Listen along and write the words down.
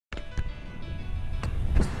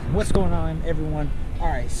What's going on, everyone?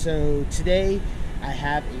 Alright, so today I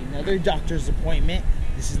have another doctor's appointment.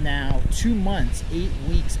 This is now 2 months, 8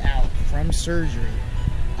 weeks out from surgery.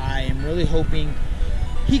 I am really hoping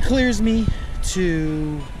he clears me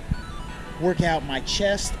to work out my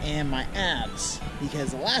chest and my abs,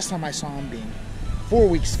 because the last time I saw him, being 4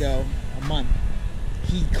 weeks ago, a month,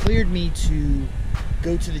 he cleared me to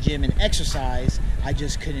go to the gym and exercise. I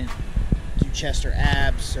just couldn't do chest or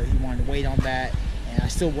abs, so he wanted to wait on that, and I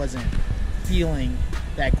still wasn't feeling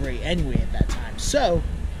that great anyway at that time. So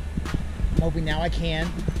I'm hoping now I can,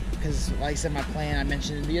 because like I said, my plan, I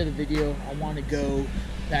mentioned in the other video, I want to go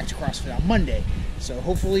back to CrossFit on Monday. So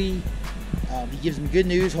hopefully he gives me good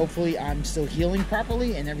news. Hopefully I'm still healing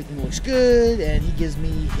properly and everything looks good, and he gives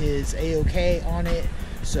me his A-OK on it.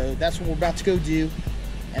 So that's what we're about to go do.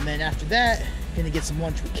 And then after that, gonna get some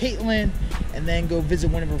lunch with Caitlin and then go visit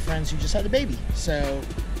one of her friends who just had a baby. So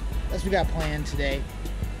that's what we got planned today.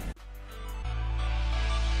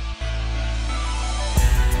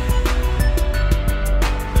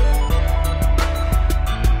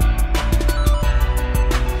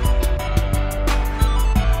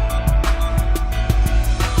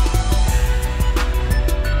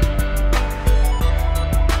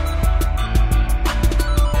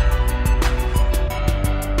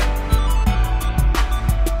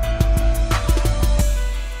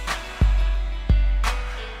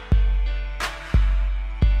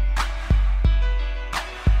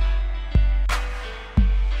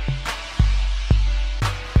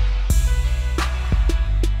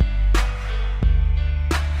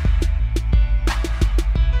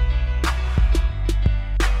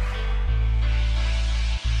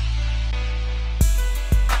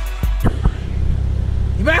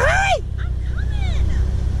 You better hurry! I'm coming!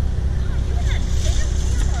 You in that damn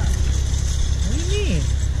camera. What do you mean?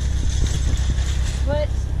 Put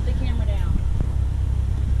the camera down.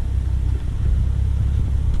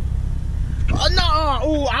 Oh, no!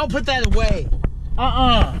 Oh, I'll put that away.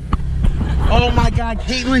 Oh my God,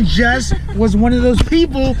 Caitlin just was one of those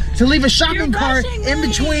people to leave a shopping cart in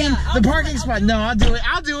between the parking spot. No, I'll do it.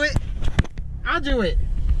 I'll do it. I'll do it.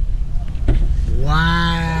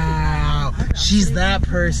 Wow. She's that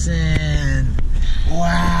person.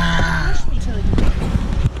 Wow.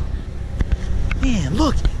 Man,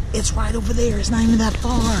 look. It's right over there. It's not even that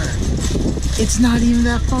far. It's not even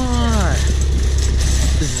that far.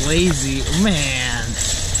 This is lazy. Man.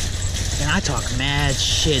 And I talk mad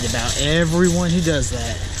shit about everyone who does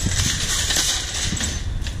that.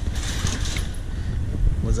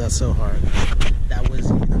 Was that so hard? That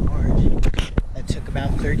wasn't even hard. That took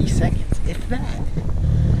about 30 seconds, if that.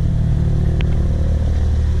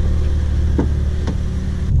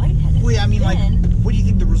 Wait, I mean, like, what do you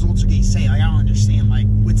think the results are going to say? Like, I don't understand. Like,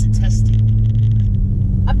 what's it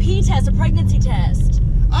testing? A P test, a pregnancy test.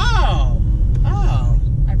 Oh! Oh!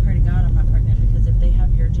 I pray to God I'm not pregnant, because if they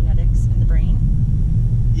have your genetics in the brain.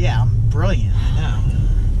 Yeah, I'm brilliant, I know.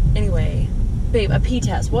 Anyway, babe, a P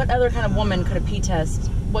test. What other kind of woman could a P test?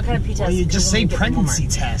 What kind of P test? Well, you just say pregnancy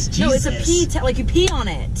test. Jesus. No, it's a P test. Like you pee on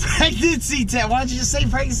it. Pregnancy test. Why don't you just say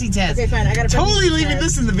pregnancy test? Okay, fine. I got a pregnancy totally leaving test.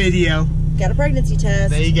 this in the video. Got a pregnancy test.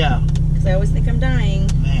 There you go. Because I always think I'm dying.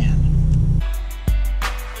 Man.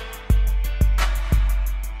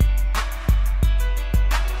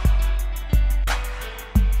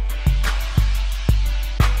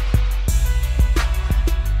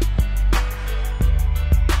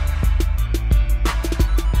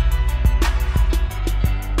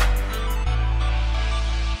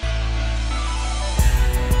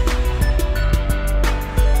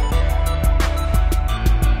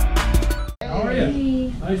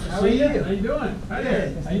 Nice to see you. How you doing? Hi there.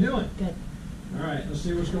 Good. How you doing? Good. All right, let's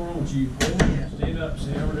see what's going on with you. Stand up,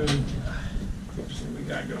 see how we're doing. Let's see what we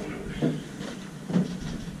got going on.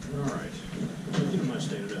 All right. You don't mind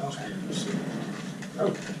standing up. Okay. Let's see.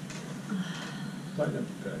 Okay. Tighten up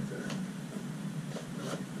the back there.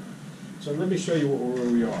 So let me show you where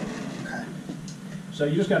we are. Okay. So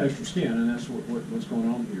you just got extra skin, and that's what's going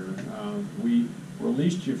on here. We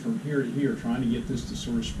released you from here to here, trying to get this to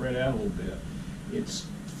sort of spread out a little bit. It's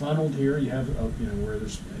funneled here. You have, where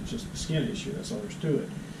it's just a skin issue. That's all there's to it.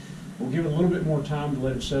 We'll give it a little bit more time to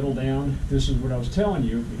let it settle down. This is what I was telling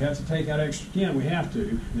you. If we have to take out extra skin, we have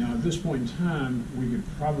to. Now, at this point in time, we could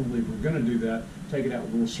probably, if we're going to do that, take it out with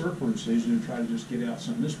a little circular incision and try to just get out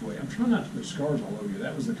something this way. I'm trying not to put scars all over you.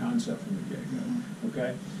 That was the concept from the get-go.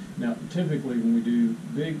 Okay? Now, typically, when we do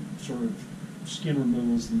big sort of skin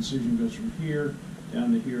removals, the incision goes from here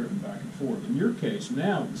down to here and back and forth. In your case,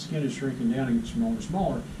 now the skin is shrinking down and getting smaller and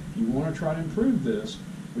smaller. If you want to try to improve this,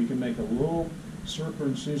 we can make a little circle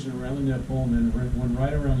incision around the nipple, and then one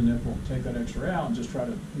right around the nipple, take that extra out, and just try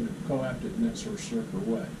to go after it in that sort of circular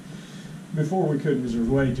way. Before we couldn't, because there was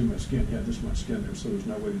way too much skin. You had this much skin there, so there's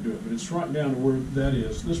no way to do it. But it's right down to where that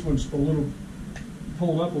is. This one's a little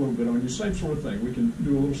pulled up a little bit on you. Same sort of thing. We can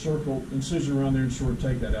do a little circle incision around there and sort of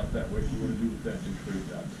take that out that way if you want to do that to create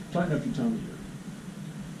that. Tighten up your tummy here.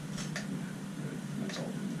 That's all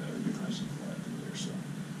better. You're nice and flat through there. So,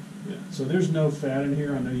 yeah. So there's no fat in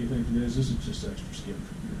here. I know you think it is. This is just extra skin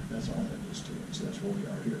from here. That's all that is to it. So that's where we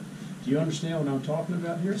are here. Do you understand what I'm talking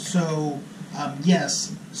about here? So,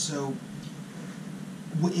 yes. So,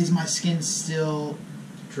 is my skin still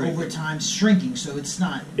over time shrinking? So it's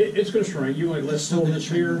not. It's going to shrink. You like less fullness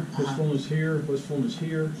here, Uh-huh. less fullness here, less fullness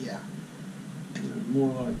here. Yeah.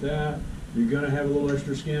 More like that. You're going to have a little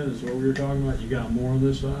extra skin. That's what we were talking about. You got more on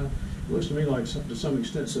this side. It looks to me like to some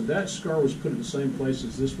extent. So that scar was put in the same place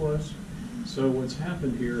as this was. So what's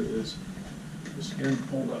happened here is the skin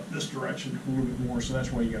pulled up this direction a little bit more. So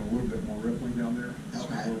that's why you got a little bit more rippling down there. That's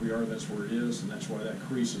Okay. where we are. That's where it is, and that's why that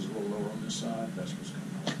crease is a little lower on this side. That's what's going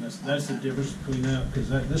on. That's the difference between that, because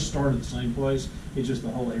this started the same place. It's just the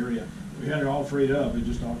whole area. We had it all freed up. It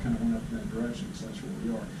just all kind of went up in that direction. So that's where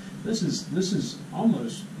we are. This is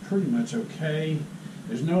almost pretty much okay.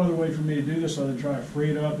 There's no other way for me to do this other than try to free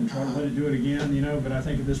it up and try to let it do it again, but I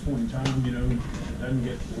think at this point in time, it doesn't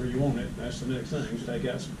get where you want it. That's the next thing, is take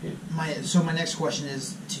out some skin. So my next question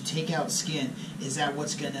is, to take out skin, is that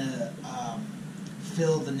what's going to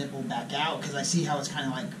fill the nipple back out? Because I see how it's kind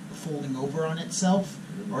of like folding over on itself,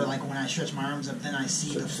 or like when I stretch my arms up, then I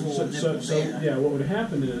see the full nipple there. Yeah, what would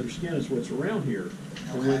happen is the skin is what's around here.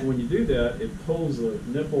 Okay. And when you do that, it pulls the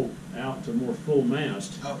nipple out to more full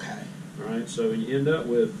mast. Okay. All right, so you end up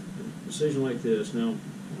with a incision like this. Now, one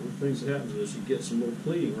of the things that happens is you get some little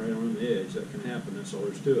pleating right around the edge. That can happen. That's all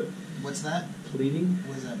there's to it. What's that? Pleating.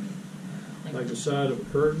 What does that mean? Like the side of a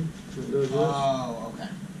curtain. It does this. Oh, okay.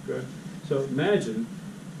 Okay. So imagine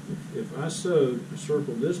if I sewed a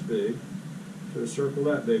circle this big to a circle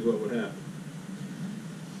that big, what would happen?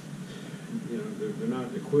 They're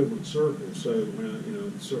not equivalent circles. So when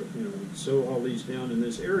we sew all these down in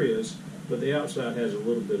this areas, but the outside has a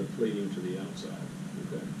little bit of pleating to the outside.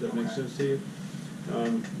 Okay. Does that make sense to you?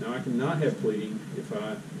 Now I cannot have pleating if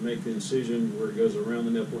I make the incision where it goes around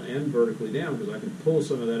the nipple and vertically down, because I can pull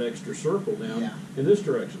some of that extra circle down in this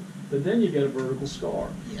direction. But then you get a vertical scar.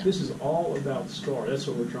 Yeah. This is all about the scar. That's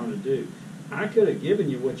what we're trying to do. I could have given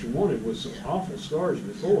you what you wanted with some awful scars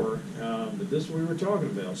before, but this is what we were talking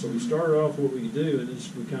about. So we started off what we do, and then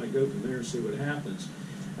we kind of go from there and see what happens.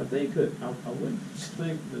 I think that I would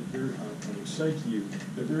think that I would say to you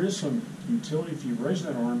that there is some utility if you raise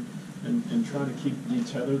that arm and try to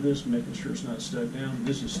detether this, making sure it's not stuck down.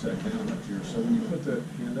 This is stuck down up here. So when you put that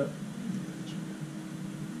hand up,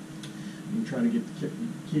 you try to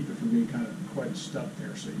keep it from being kind of quite stuck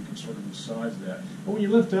there, so you can sort of massage that. But when you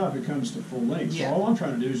lift up, it comes to full length. Yeah. So all I'm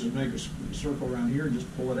trying to do is just make a circle around here and just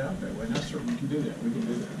pull it out that way. And I certainly can do that. We can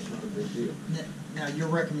do that. It's not a big deal. Now, your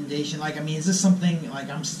recommendation, is this something,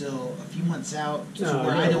 I'm still a few months out to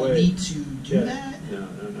where I don't wait. need to do that? No,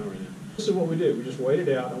 right now. This is what we do. We just wait it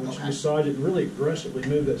out. I want you to massage it and really aggressively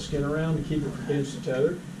move that skin around to keep it from being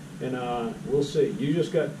tethered. And we'll see. You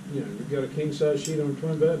just got, you've got a king-size sheet on a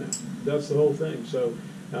twin bed now. That's the whole thing. So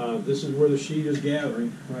this is where the sheet is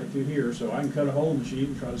gathering, right through here. So I can cut a hole in the sheet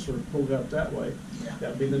and try to sort of pull it out that way. Yeah.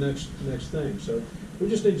 That'll be the next thing. So we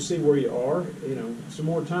just need to see where you are. Some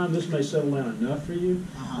more time. This may settle down enough for you.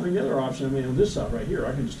 The other option, on this side right here,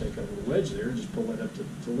 I can just take a little wedge there and just pull it up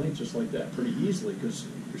to length just like that pretty easily, because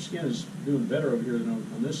your skin is doing better over here than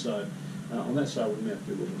on this side. On that side, we may have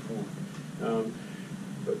to do a little bit more.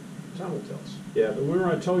 But time will tell us. Yeah, but remember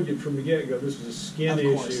I told you from the get-go, this is a skin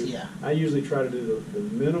issue. Yeah. I usually try to do the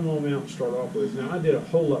minimum amount to start off with. Now, I did a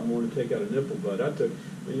whole lot more to take out a nipple bud.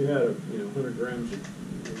 You had 100 grams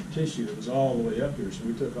of tissue that was all the way up here, so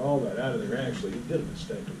we took all that out of there. Actually, you did a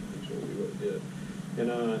mastectomy, is what we would have did.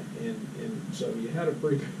 And so you had a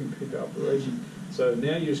pretty big operation. So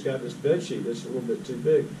now you just got this bed sheet that's a little bit too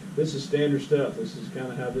big. This is standard stuff. This is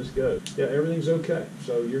kind of how this goes. Yeah, everything's okay.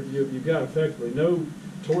 So you've got effectively no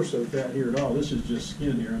torso fat here at all. This is just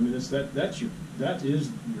skin here. That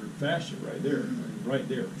is your fascia right there, right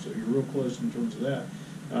there. So you're real close in terms of that.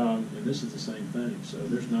 And this is the same thing. So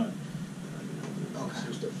there's not. It's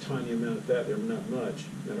just a tiny amount of fat there, not much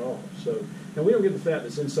at all. So, and we don't get the fat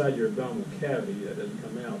that's inside your abdominal cavity that doesn't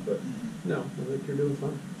come out, but no, I think you're doing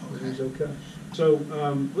fine. Everything's okay. So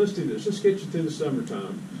let's do this. Let's get you through the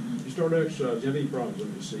summertime. You start exercising. You have any problems? Let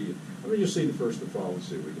me just see you. Let me just see the first of the fall and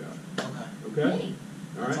see what we got. Okay? Hey.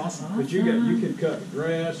 All right? That's awesome. But you can cut the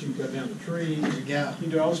grass, you can cut down the trees. There you go. You can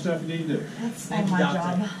do all the stuff you need to do. That's Thank all you, my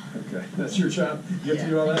doctor. job. Okay, that's your job? You have to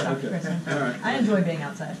do all that? Thanks, Dr. Okay. Griffin. All right. I enjoy being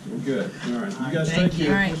outside. Well, good. All right. You guys Thank take you.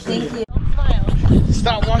 care. All right, thank you.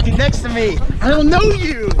 Stop walking next to me. I don't know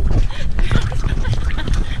you.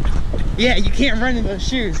 Yeah, you can't run in those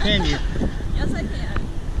shoes, can you? Yes, I can.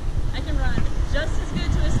 I can run just as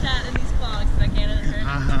good to a stat in these clogs as I can in a hurricane.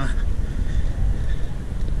 Uh-huh.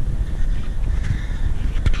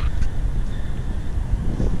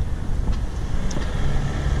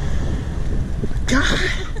 God.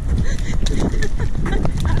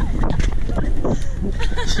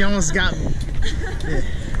 She almost got me. Yeah.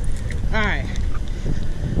 All right.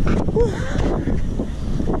 Whew.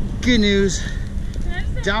 Good news.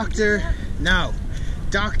 Doctor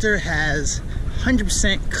has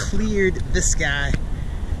 100% cleared this guy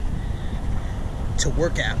to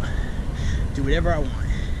work out, do whatever I want.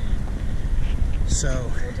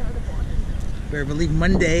 So, better believe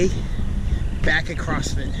Monday, back at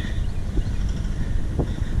CrossFit.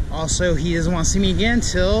 Also, he doesn't want to see me again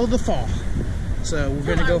till the fall. So, we're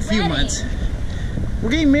gonna go a few months.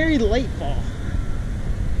 We're getting married late fall.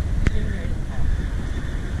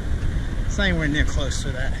 It's not anywhere near close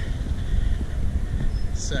to that.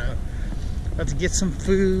 So, about to get some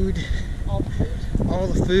food. All the food. All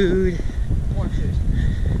the food. More food.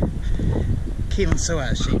 Caitlin's so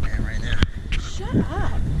out of shape, man, right now. Shut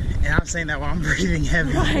up. And I'm saying that while I'm breathing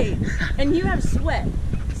heavy. Right. And you have sweat.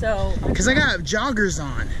 So. Because I got joggers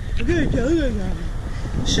on.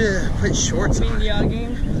 Should have put shorts on.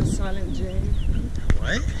 Jogging with a silent J.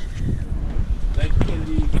 What? Thank you,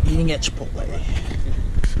 Kennedy. Eating at Chipotle.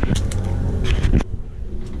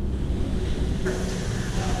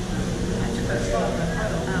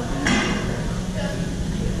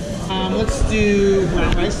 Let's do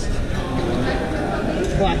brown rice.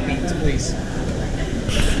 Black beans, please.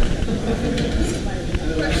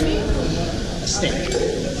 A steak.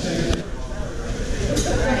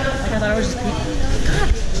 Like I thought it was just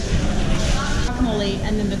guacamole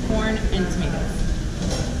and then the corn and tomatoes.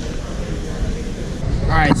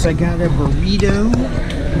 Alright, so I got a burrito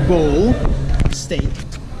bowl, steak,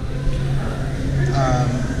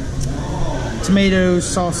 tomatoes,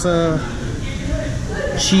 salsa,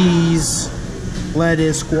 cheese,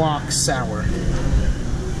 lettuce, guac, sour.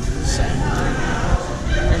 So,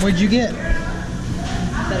 and what'd you get?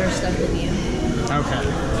 Better stuff with you. Okay.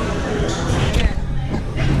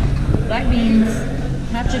 Black beans,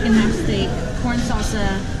 half chicken, half steak, corn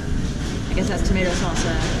salsa, I guess that's tomato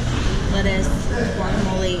salsa, lettuce,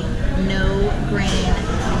 guacamole, no grain,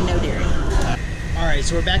 no dairy. Alright,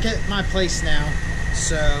 so we're back at my place now.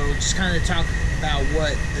 So just kind of talk about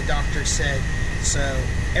what the doctor said. So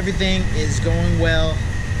everything is going well,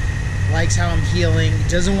 likes how I'm healing,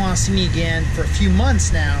 doesn't want to see me again for a few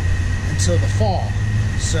months now until the fall.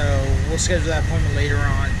 So we'll schedule that appointment later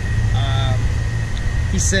on.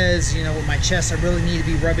 He says, you know, with my chest, I really need to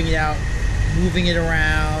be rubbing it out, moving it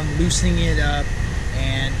around, loosening it up,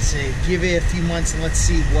 and to give it a few months and let's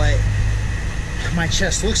see what my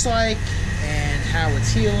chest looks like and how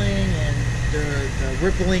it's healing and the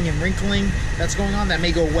rippling and wrinkling that's going on. That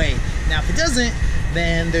may go away. Now, if it doesn't,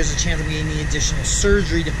 then there's a chance of getting any additional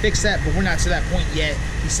surgery to fix that, but we're not to that point yet.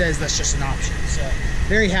 He says that's just an option. So,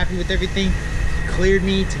 very happy with everything. Cleared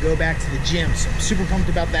me to go back to the gym, so I'm super pumped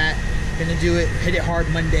about that. Gonna do it, hit it hard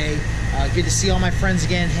Monday. Get to see all my friends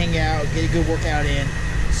again, hang out, get a good workout in.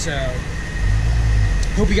 So,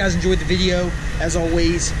 hope you guys enjoyed the video. As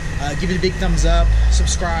always, give it a big thumbs up,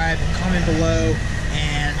 subscribe, comment below,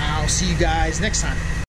 and I'll see you guys next time.